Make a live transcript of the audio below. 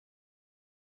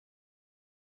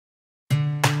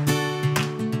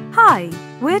Hi,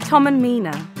 we're Tom and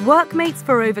Mina, workmates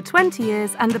for over 20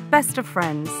 years and the best of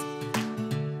friends.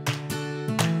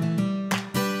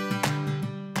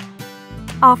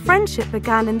 Our friendship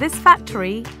began in this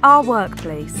factory, our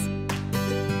workplace.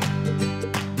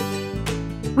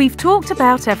 We've talked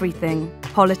about everything: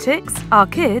 politics, our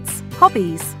kids,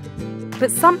 hobbies.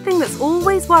 But something that's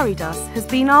always worried us has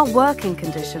been our working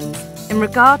conditions in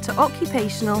regard to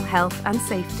occupational health and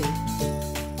safety.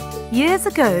 Years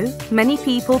ago, many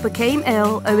people became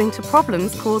ill owing to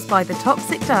problems caused by the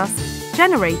toxic dust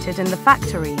generated in the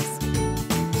factories.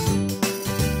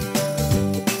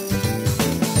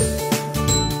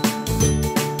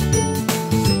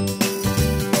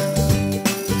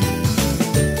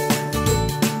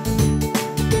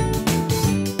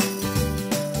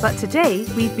 But today,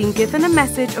 we've been given a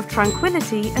message of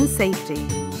tranquility and safety.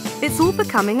 It's all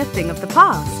becoming a thing of the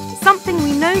past, something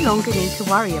we no longer need to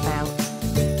worry about.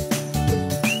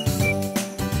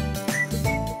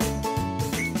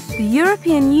 The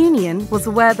European Union was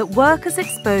aware that workers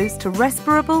exposed to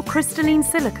respirable crystalline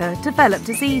silica develop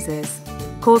diseases,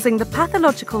 causing the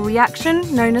pathological reaction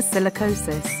known as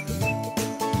silicosis.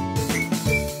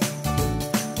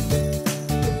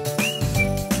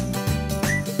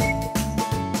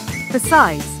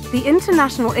 Besides, the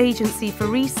International Agency for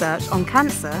Research on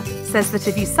Cancer says that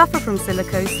if you suffer from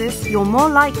silicosis, you're more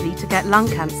likely to get lung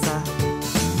cancer.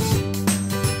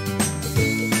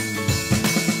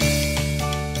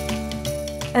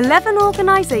 "11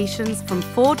 organisations from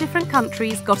 4 different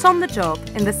countries got on the job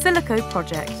in the Silicoat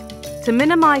project to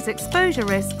minimise exposure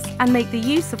risks and make the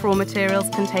use of raw materials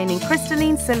containing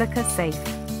crystalline silica safe.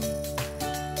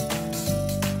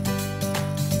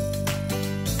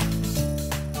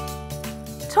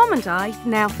 Tom and I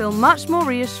now feel much more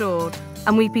reassured,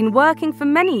 and we've been working for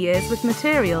many years with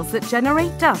materials that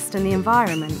generate dust in the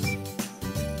environment.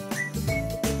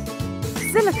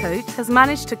 Silicoat has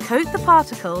managed to coat the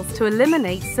particles to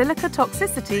eliminate silica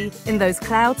toxicity in those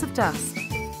clouds of dust.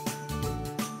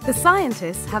 The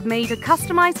scientists have made a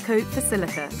customised coat for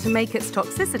silica to make its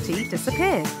toxicity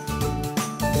disappear.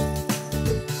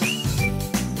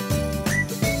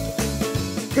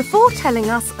 Before telling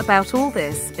us about all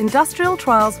this, industrial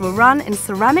trials were run in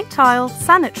ceramic tile,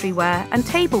 sanitary ware and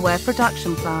tableware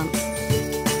production plants.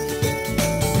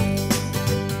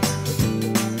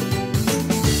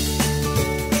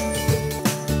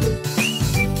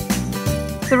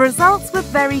 The results were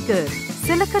very good.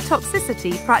 Silica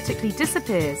toxicity practically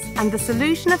disappears, and the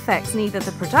solution affects neither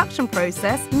the production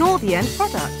process nor the end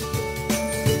product.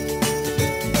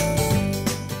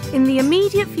 In the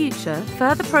immediate future,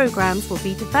 further programs will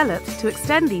be developed to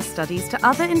extend these studies to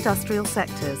other industrial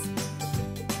sectors,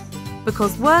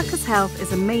 because workers' health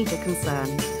is a major concern.